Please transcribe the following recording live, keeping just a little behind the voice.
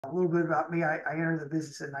A little bit about me. I entered the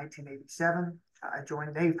business in 1987. I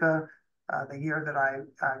joined NAPA the year that I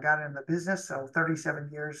got in the business, so 37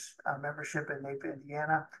 years membership in NAPA,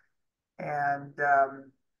 Indiana. And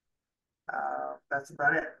that's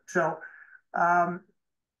about it. Um,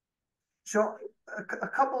 so a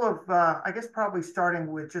couple of, I guess probably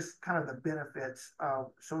starting with just kind of the benefits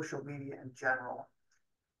of social media in general.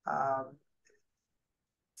 Um,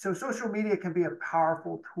 so social media can be a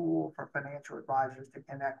powerful tool for financial advisors to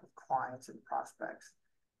connect with clients and prospects.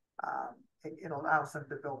 It allows them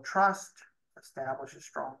to build trust, establish a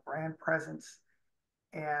strong brand presence.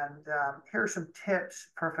 And here are some tips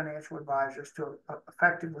for financial advisors to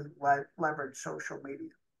effectively leverage social media.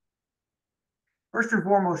 First and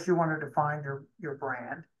foremost, you want to define your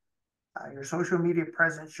brand. Your social media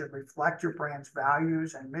presence should reflect your brand's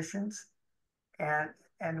values and missions. And,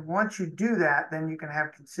 and once you do that, then you can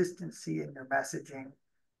have consistency in your messaging,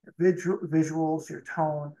 your visuals, your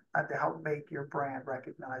tone to help make your brand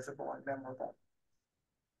recognizable and memorable.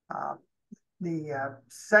 The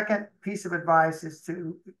second piece of advice is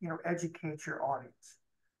to educate your audience.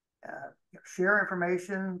 Share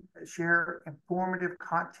information, share informative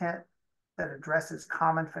content that addresses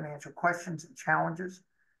common financial questions and challenges.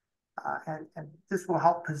 And this will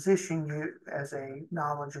help position you as a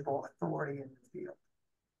knowledgeable authority in the field.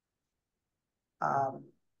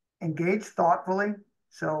 Engage thoughtfully.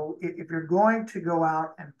 So if you're going to go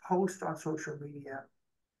out and post on social media,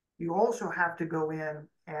 you also have to go in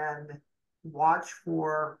and watch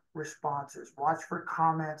for responses, watch for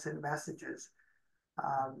comments and messages.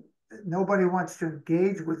 Nobody wants to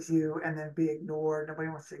engage with you and then be ignored. Nobody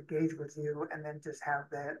wants to engage with you and then just have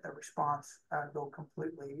the response go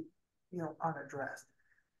completely, unaddressed.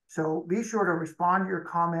 So be sure to respond to your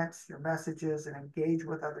comments, your messages, and engage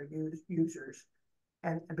with other users,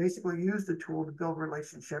 and basically use the tool to build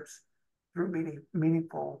relationships through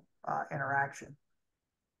meaningful interaction.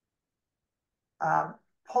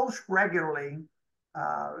 Post regularly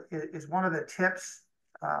is one of the tips.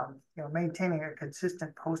 Maintaining a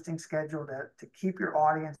consistent posting schedule to keep your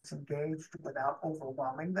audience engaged without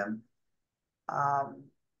overwhelming them.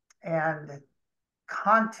 And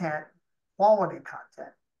quality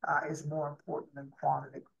content is more important than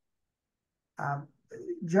quantity.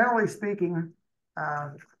 Generally speaking,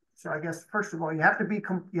 so I guess first of all, you have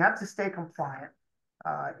to stay compliant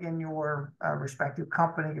in your respective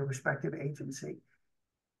company, your respective agency.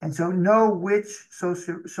 And so know which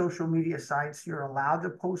social media sites you're allowed to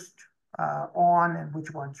post on and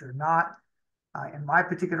which ones you're not. In my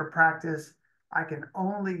particular practice, I can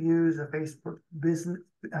only use a Facebook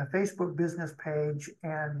business page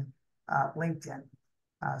and LinkedIn.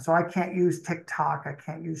 So I can't use TikTok, I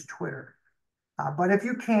can't use Twitter. But if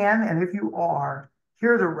you can, and if you are,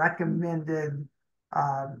 here are the recommended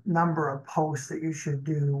number of posts that you should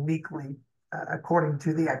do weekly, according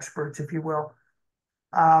to the experts, if you will.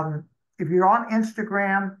 If you're on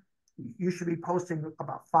Instagram, you should be posting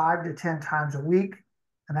about 5 to 10 times a week.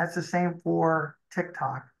 And that's the same for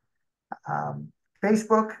TikTok.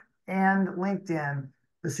 Facebook and LinkedIn,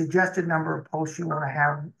 the suggested number of posts you want to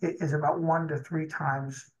have is about 1 to 3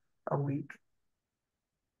 times a week.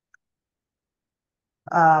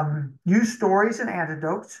 Use stories and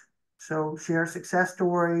anecdotes. So share success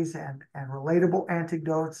stories and relatable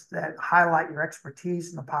anecdotes that highlight your expertise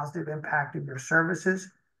and the positive impact of your services,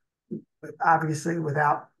 but obviously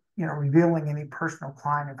without revealing any personal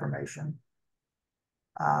client information.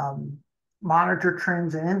 Monitor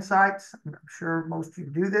trends and insights. I'm sure most of you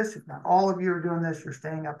do this. If not all of you are doing this, you're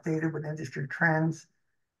staying updated with industry trends.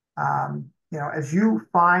 As you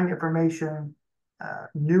find information,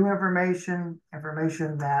 new information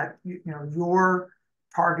that your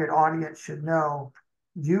target audience should know,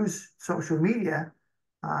 use social media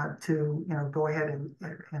to go ahead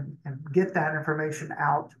and get that information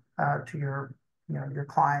out to your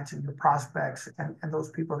clients and your prospects and those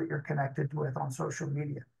people that you're connected with on social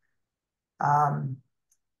media.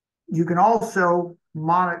 You can also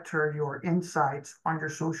monitor your insights on your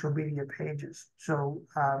social media pages. So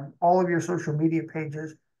all of your social media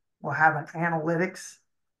pages will have an analytics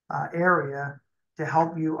area to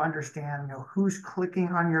help you understand who's clicking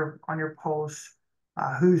on your posts,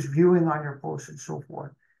 who's viewing on your posts, and so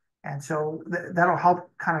forth. And so that'll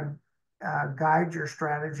help kind of guide your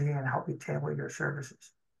strategy and help you tailor your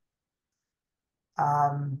services.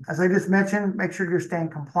 As I just mentioned, make sure you're staying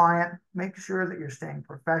compliant, make sure that you're staying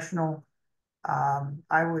professional.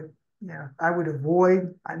 I would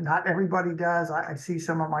avoid, not everybody does. I see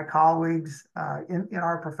some of my colleagues in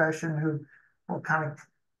our profession who will kind of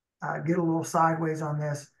get a little sideways on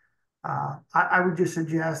this. I would just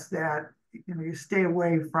suggest that you stay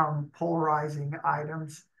away from polarizing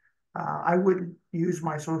items. I wouldn't use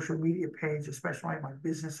my social media page, especially my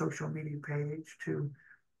business social media page, to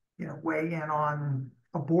weigh in on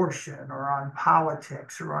abortion or on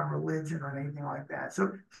politics or on religion or anything like that.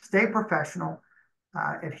 So stay professional,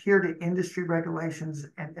 adhere to industry regulations,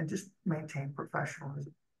 and just maintain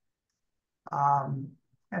professionalism. Um,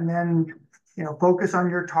 and then, focus on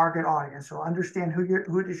your target audience. So understand who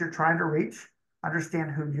it is you're trying to reach,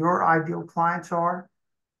 understand who your ideal clients are,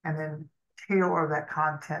 and then tailor that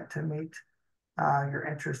content to meet your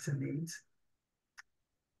interests and needs.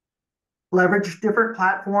 Leverage different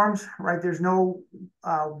platforms, right? There's no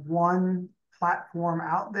one platform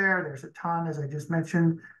out there. There's a ton, as I just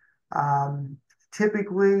mentioned.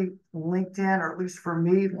 Typically, LinkedIn, or at least for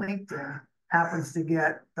me, LinkedIn happens to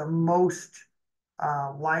get the most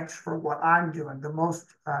likes for what I'm doing, the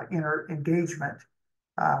most engagement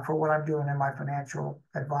for what I'm doing in my financial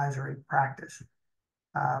advisory practice.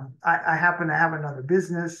 I happen to have another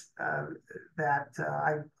business that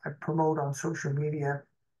I promote on social media.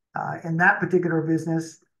 In that particular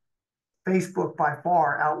business, Facebook by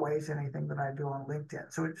far outweighs anything that I do on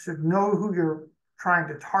LinkedIn. So know who you're trying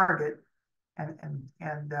to target and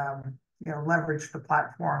leverage the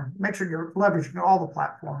platform. Make sure you're leveraging all the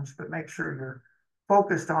platforms, but make sure you're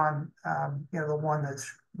focused on the one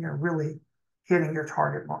that's really hitting your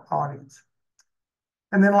target audience.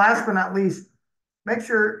 And then last but not least, make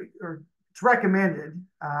sure it's recommended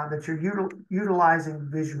that you're utilizing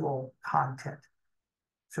visual content.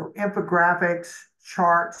 So infographics,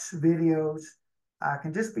 charts, videos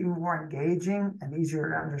can just be more engaging and easier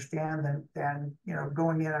to understand than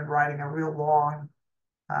going in and writing a real long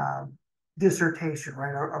dissertation,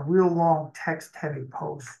 right? A real long text-heavy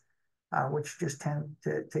post, which just tend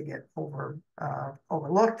to get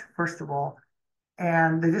overlooked, first of all,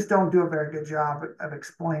 and they just don't do a very good job of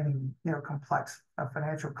explaining complex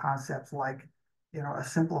financial concepts like a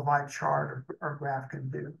simplified chart or graph can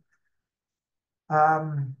do.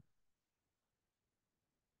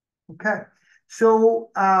 Okay, so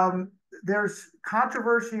there's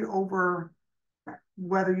controversy over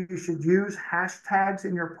whether you should use hashtags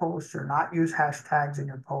in your posts or not use hashtags in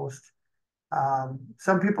your posts.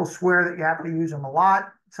 Some people swear that you have to use them a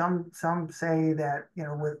lot. Some say that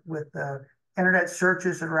with the internet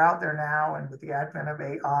searches that are out there now and with the advent of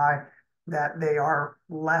AI, that they are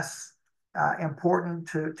less important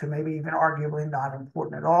to maybe even arguably not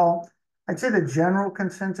important at all. I'd say the general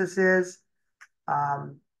consensus is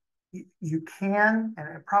you can and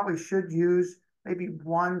it probably should use maybe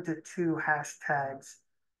 1 to 2 hashtags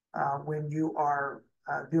when you are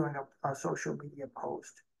doing a social media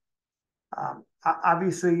post.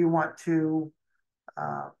 Obviously, you want to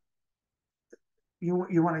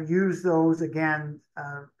use those again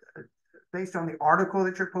based on the article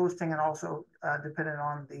that you're posting and also depending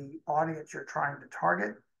on the audience you're trying to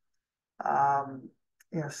target.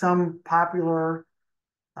 Some popular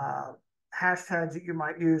hashtags that you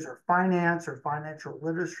might use are finance or financial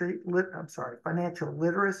literacy. Financial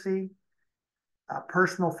literacy,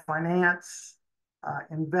 personal finance,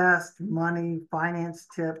 invest, money, finance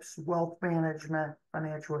tips, wealth management,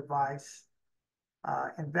 financial advice,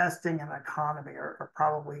 investing, and economy are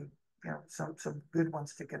probably some good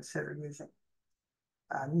ones to consider using.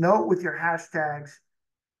 Note with your hashtags,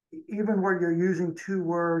 even where you're using 2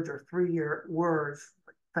 words or 3 words,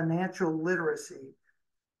 financial literacy,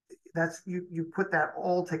 that's you put that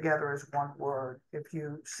all together as one word. If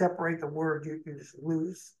you separate the word, you just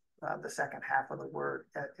lose the second half of the word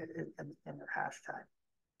in your hashtag.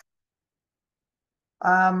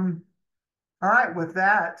 All right, with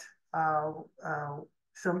that,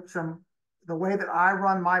 the way that I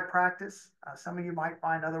run my practice, some of you might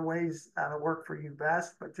find other ways that work for you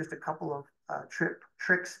best, but just a couple of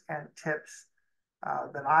tricks and tips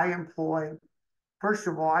that I employ. First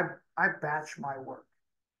of all, I batch my work.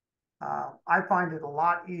 I find it a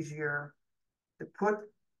lot easier to put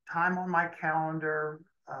time on my calendar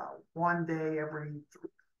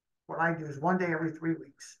what I do is 1 day every 3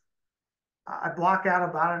 weeks. I block out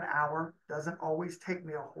about an hour. Doesn't always take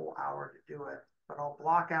me a whole hour to do it, but I'll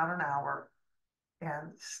block out an hour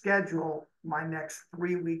and schedule my next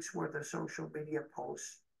 3 weeks worth of social media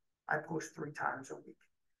posts. I post 3 times a week.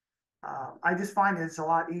 I just find it's a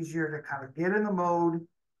lot easier to kind of get in the mode,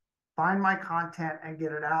 find my content and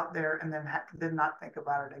get it out there, and then not think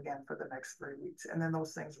about it again for the next 3 weeks. And then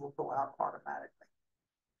those things will go out automatically.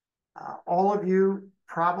 All of you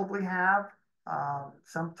probably have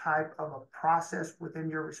some type of a process within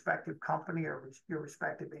your respective company or your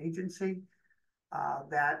respective agency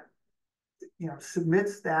that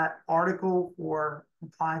submits that article for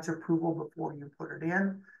compliance approval before you put it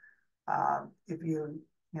in. If you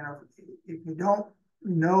don't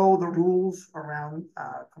know the rules around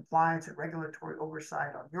compliance and regulatory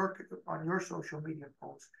oversight on your social media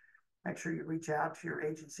posts. Make sure you reach out to your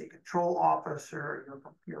agency control officer,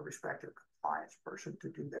 your respective compliance person to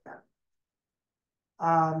do that.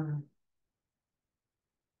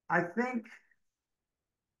 I think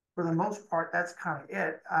for the most part, that's kind of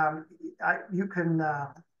it. You can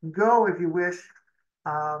go if you wish.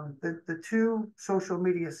 The two social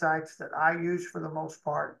media sites that I use for the most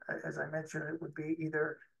part, as I mentioned, it would be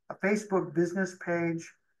either a Facebook business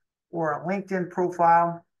page or a LinkedIn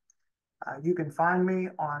profile. You can find me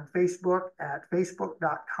on Facebook at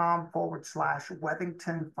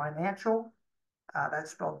facebook.com/Wethington Financial.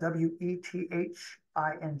 That's spelled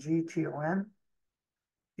Wethington.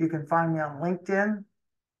 You can find me on LinkedIn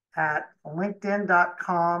at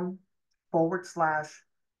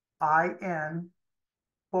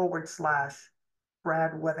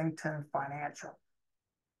linkedin.com/IN/Brad Wethington Financial.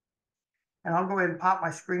 And I'll go ahead and pop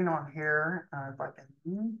my screen on here if I can.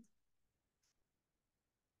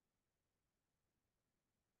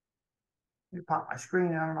 You pop my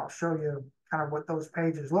screen on and I'll show you kind of what those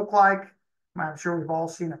pages look like. I'm sure we've all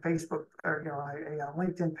seen a Facebook or a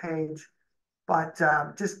LinkedIn page, but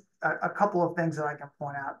just a couple of things that I can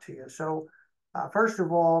point out to you. So first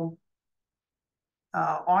of all,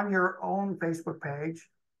 on your own Facebook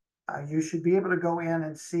page, you should be able to go in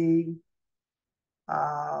and see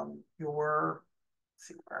let's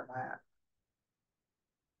see, where am I at?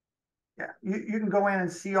 Yeah, you can go in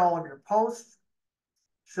and see all of your posts.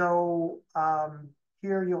 So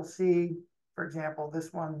here you'll see, for example,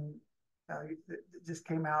 this one just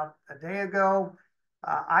came out a day ago.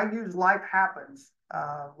 I use Life Happens.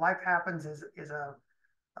 Life Happens is a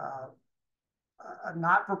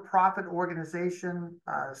not-for-profit organization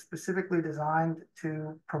specifically designed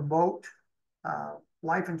to promote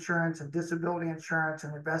life insurance and disability insurance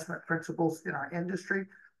and investment principles in our industry.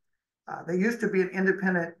 They used to be an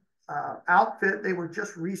independent outfit. They were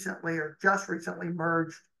just recently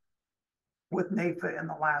merged with NAIFA in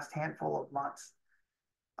the last handful of months.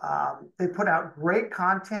 They put out great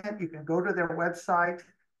content. You can go to their website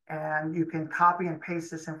and you can copy and paste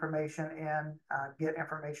this information and get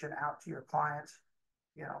information out to your clients.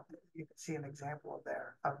 You can see an example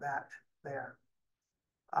of that there.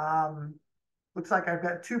 Looks like I've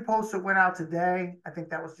got two posts that went out today. I think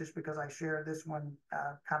that was just because I shared this one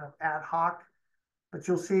kind of ad hoc, but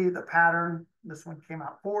you'll see the pattern. This one came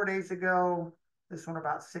out 4 days ago. This one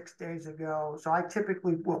about 6 days ago. So I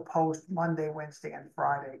typically will post Monday, Wednesday, and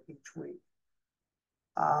Friday each week.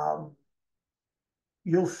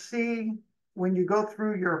 You'll see when you go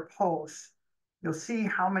through your posts, you'll see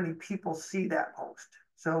how many people see that post.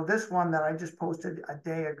 So this one that I just posted a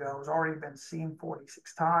day ago has already been seen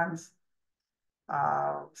 46 times.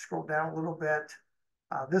 Scroll down a little bit.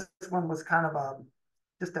 This one was kind of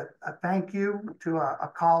just a thank you to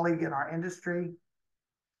a colleague in our industry.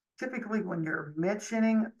 Typically, when you're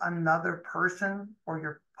mentioning another person or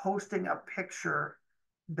you're posting a picture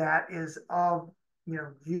that is of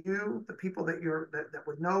the people that that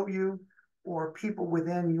would know you, or people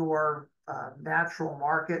within your natural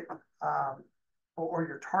market or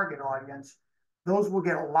your target audience, those will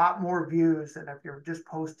get a lot more views than if you're just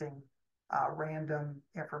posting random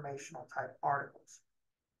informational type articles.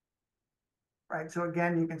 Right. So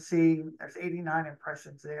again, you can see there's 89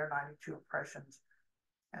 impressions there, 92 impressions,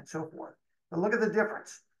 and so forth. But look at the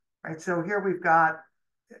difference, right? So here we've got,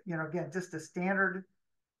 again, just a standard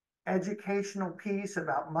educational piece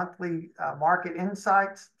about monthly market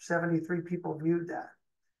insights. 73 people viewed that.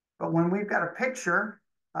 But when we've got a picture,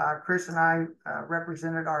 Chris and I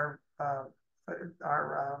represented our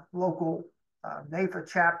local NAIFA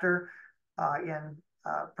chapter in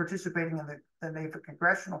participating in the NAIFA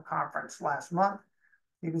Congressional Conference last month.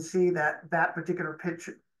 You can see that particular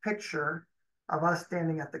picture of us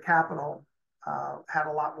standing at the Capitol had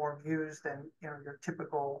a lot more views than your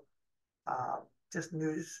typical just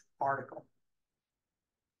news article.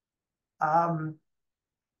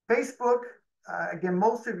 Facebook, again,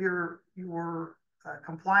 most of your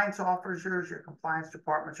compliance officers, your compliance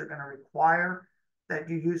departments are going to require that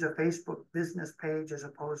you use a Facebook business page as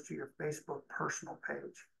opposed to your Facebook personal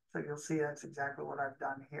page. So you'll see that's exactly what I've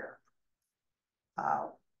done here.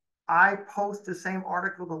 I post the same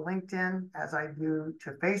article to LinkedIn as I do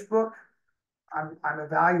to Facebook. I'm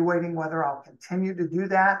evaluating whether I'll continue to do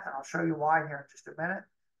that, and I'll show you why here in just a minute.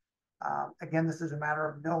 Again, this is a matter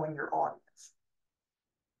of knowing your audience.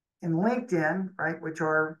 In LinkedIn, right, which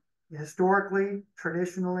are historically,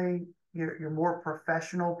 traditionally, your more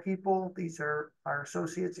professional people. These are our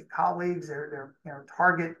associates and colleagues. They're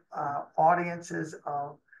target audiences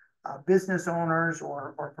of business owners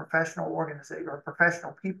or professional organizations or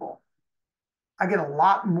professional people, I get a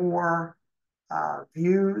lot more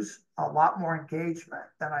views, a lot more engagement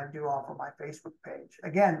than I do off of my Facebook page.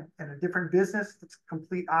 Again, in a different business, it's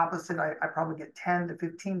complete opposite. I probably get 10 to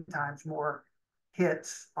 15 times more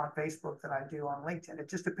hits on Facebook than I do on LinkedIn. It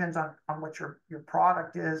just depends on what your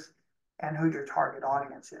product is and who your target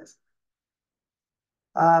audience is.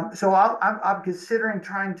 So I'm considering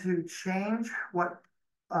trying to change what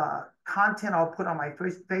content I'll put on my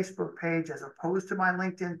Facebook page as opposed to my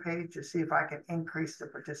LinkedIn page to see if I can increase the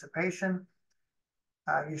participation.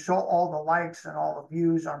 You saw all the likes and all the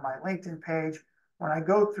views on my LinkedIn page. When I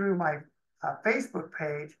go through my Facebook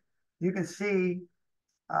page, you can see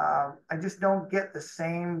I just don't get the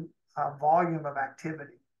same volume of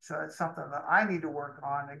activity. So it's something that I need to work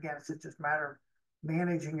on. Again, it's just a matter of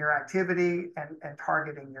managing your activity and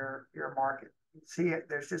targeting your market. You see it.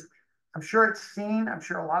 There's just, I'm sure it's seen. I'm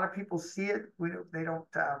sure a lot of people see it. They don't.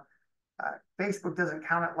 Facebook doesn't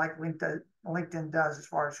count it like LinkedIn does as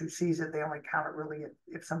far as who sees it. They only count it really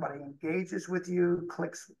if somebody engages with you,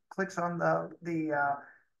 clicks on the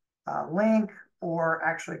link, or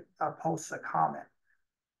actually posts a comment.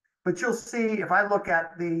 But you'll see if I look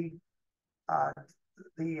at the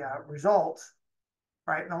results,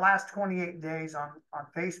 right? In the last 28 days on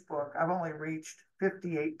Facebook, I've only reached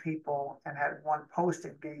 58 people and had one post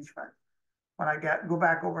engagement. When I go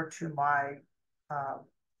back over to my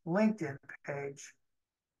LinkedIn page,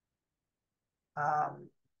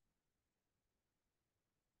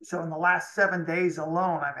 so in the last 7 days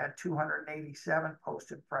alone, I've had 287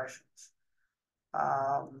 post impressions.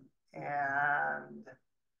 And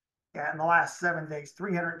yeah, in the last 7 days,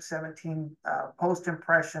 317 post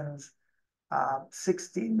impressions,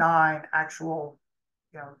 69 actual,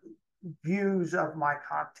 views of my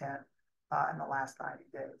content in the last 90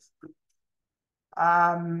 days.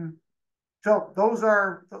 So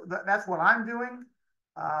that's what I'm doing.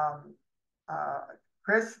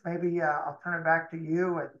 Chris, maybe I'll turn it back to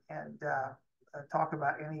you and talk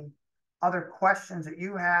about any other questions that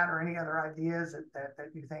you had or any other ideas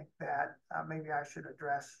that you think that maybe I should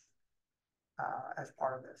address as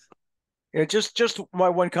part of this. Yeah, just my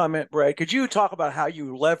one comment, Brad. Could you talk about how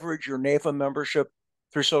you leverage your NAFA membership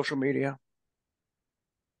through social media?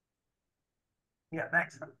 Yeah,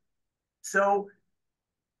 thanks. So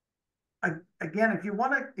again, if you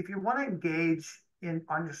want to engage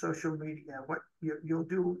on your social media, what you'll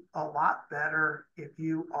do a lot better if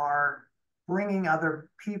you are bringing other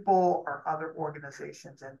people or other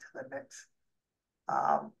organizations into the mix.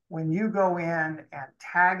 When you go in and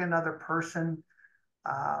tag another person,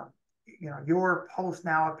 your post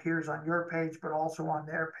now appears on your page, but also on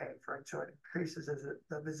their page, right? So it increases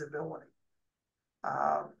the visibility.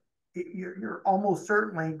 You're almost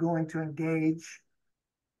certainly going to engage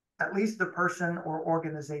at least the person or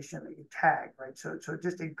organization that you tag, right? So it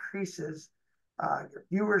just increases your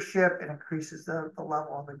viewership, it increases the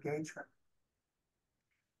level of engagement.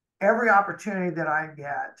 Every opportunity that I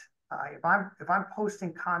get, if I'm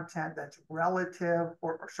posting content that's relative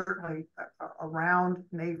or certainly around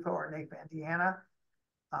NAFA or NAFA Indiana,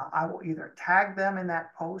 I will either tag them in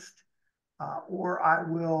that post or I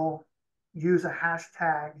will use a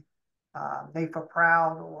hashtag NAFA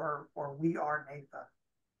Proud or We Are NAFA,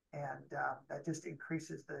 and that just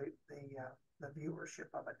increases the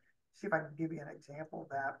viewership of it. See if I can give you an example of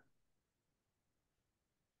that.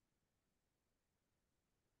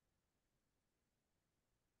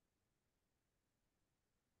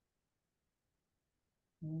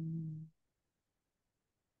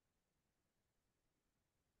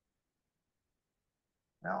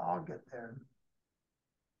 Now I'll get there.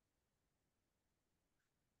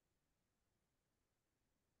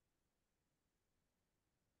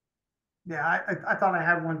 Yeah, I thought I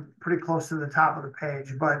had one pretty close to the top of the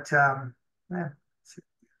page, but yeah.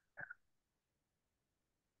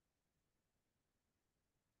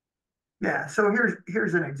 Yeah, so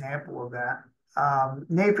here's an example of that.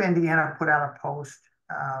 NAFA Indiana put out a post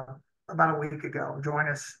about a week ago. Join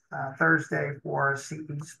us Thursday for CE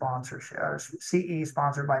sponsorship, CE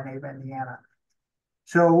sponsored by NAFA Indiana.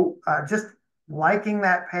 So just liking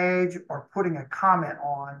that page or putting a comment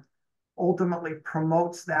on ultimately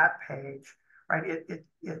promotes that page, right?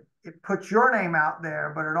 It puts your name out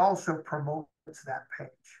there, but it also promotes that page.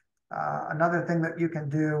 Another thing that you can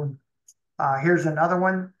do, here's another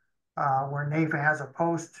one where NAFA has a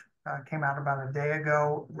post, came out about a day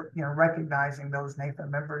ago, recognizing those NAFA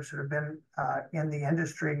members who have been in the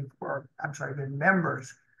industry been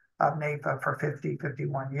members of NAFA for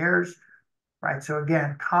 51 years, right? So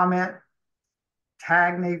again, comment,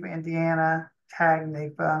 tag NAFA Indiana, tag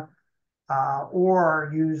NAFA,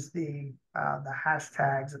 or use the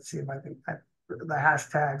hashtags. Let's see if I think the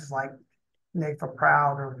hashtags like NAFA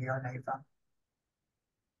Proud or We Are NAFA.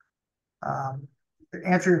 To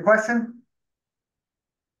answer your question?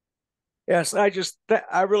 Yes, I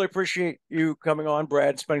really appreciate you coming on,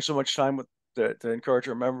 Brad, spending so much time with to encourage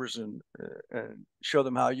our members and show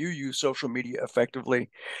them how you use social media effectively.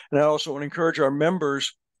 And I also want to encourage our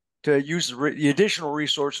members to use the additional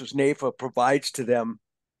resources NAFA provides to them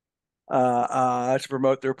to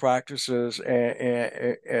promote their practices,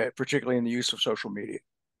 and particularly in the use of social media.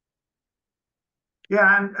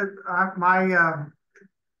 Yeah,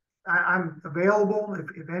 I'm available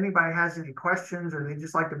if anybody has any questions or they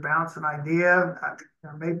just like to bounce an idea.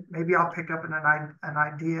 Maybe I'll pick up an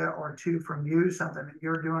idea or two from you, something that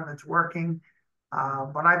you're doing that's working.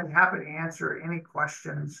 But I'd be happy to answer any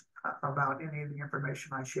questions about any of the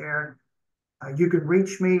information I shared. You can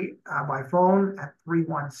reach me by phone at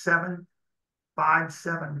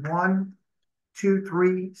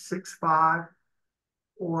 317-571-2365,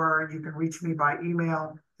 or you can reach me by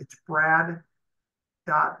email. It's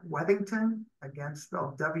Brad.Wethington, again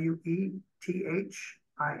spelled Wethington.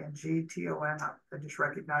 I just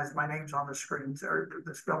recognize my name's on the screens, or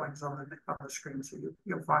the spelling's on the screen, so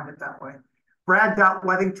you'll find it that way.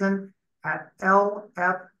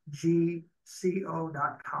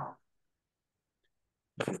 Brad.Wethington@lfgco.com.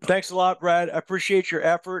 Thanks a lot, Brad. I appreciate your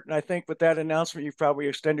effort. And I think with that announcement, you've probably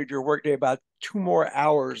extended your workday about 2 more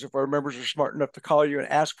hours if our members are smart enough to call you and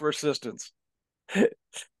ask for assistance.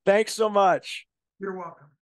 Thanks so much. You're welcome.